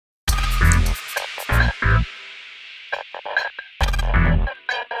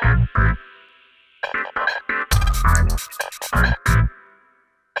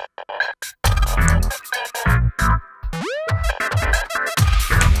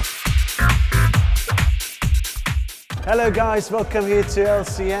Hello guys, welcome here to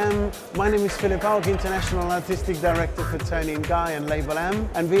LCM. My name is Philipp, Haug, International Artistic Director for Toni&Guy and Label M.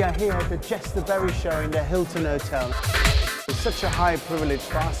 And we are here at the Chester Barrie show in the Hilton Hotel. It's such a high privilege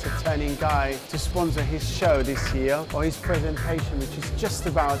for us at Toni&Guy to sponsor his show this year, or his presentation, which is just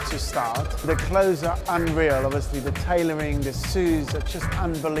about to start. The clothes are unreal, obviously the tailoring, the suits are just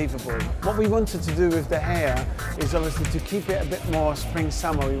unbelievable. What we wanted to do with the hair is obviously to keep it a bit more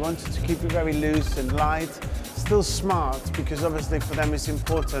spring-summer. We wanted to keep it very loose and light, still smart, because obviously for them it's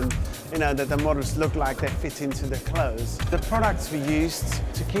important, you know, that the models look like they fit into the clothes. The products we used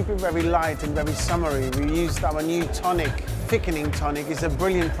to keep it very light and very summery, we used our new tonic. Thickening tonic is a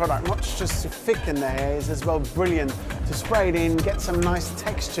brilliant product, not just to thicken the hair, it's as well brilliant to spray it in, get some nice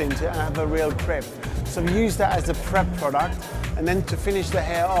texture into it and have a real grip. So we use that as a prep product, and then to finish the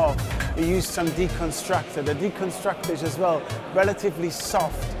hair off, we use some deconstructor. The deconstructor is as well relatively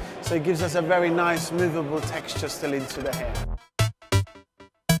soft, so it gives us a very nice movable texture still into the hair.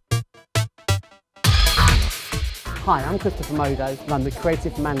 Hi, I'm Chester Barrie and I'm the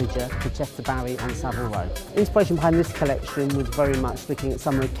Creative Manager for Chester Barrie on Savile Row. The inspiration behind this collection was very much looking at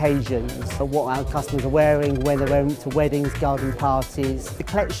summer occasions, so what our customers are wearing, when they're wearing to weddings, garden parties. The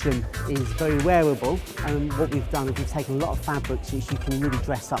collection is very wearable, and what we've done is we've taken a lot of fabrics which you can really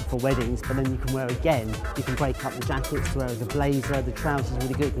dress up for weddings, but then you can wear again. You can break up the jackets to wear as a blazer, the trousers are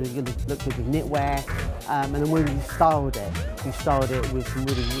really good because you're going to look good with knitwear, and then when we've styled it with some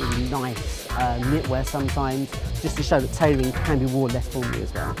really nice knitwear sometimes, just to show that tailoring can be worn less formally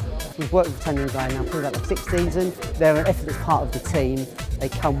as well. We've worked with Toni&Guy now probably about the 6th season. They're an effortless part of the team. They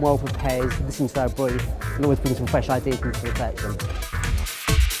come well prepared, listen to our brief, and always bring some fresh ideas into the collection.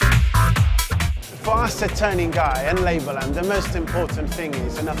 For us at Toni&Guy and Label M, the most important thing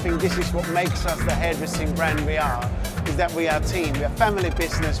is, and I think this is what makes us the hairdressing brand we are, is that we are a team. We are family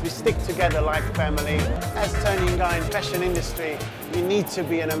business, we stick together like family. As Toni&Guy in fashion industry, we need to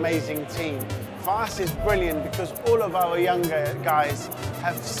be an amazing team. For us it's brilliant because all of our younger guys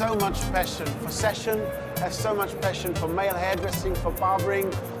have so much passion for session, have so much passion for male hairdressing, for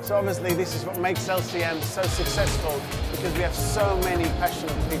barbering. So obviously this is what makes LCM so successful, because we have so many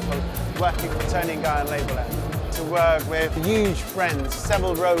passionate people working for Toni&Guy and Label M. To work with huge brands,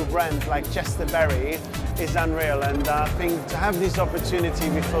 several row brands like Chester Barrie is unreal, and I think to have this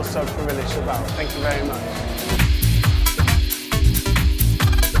opportunity we feel so privileged about. Thank you very much.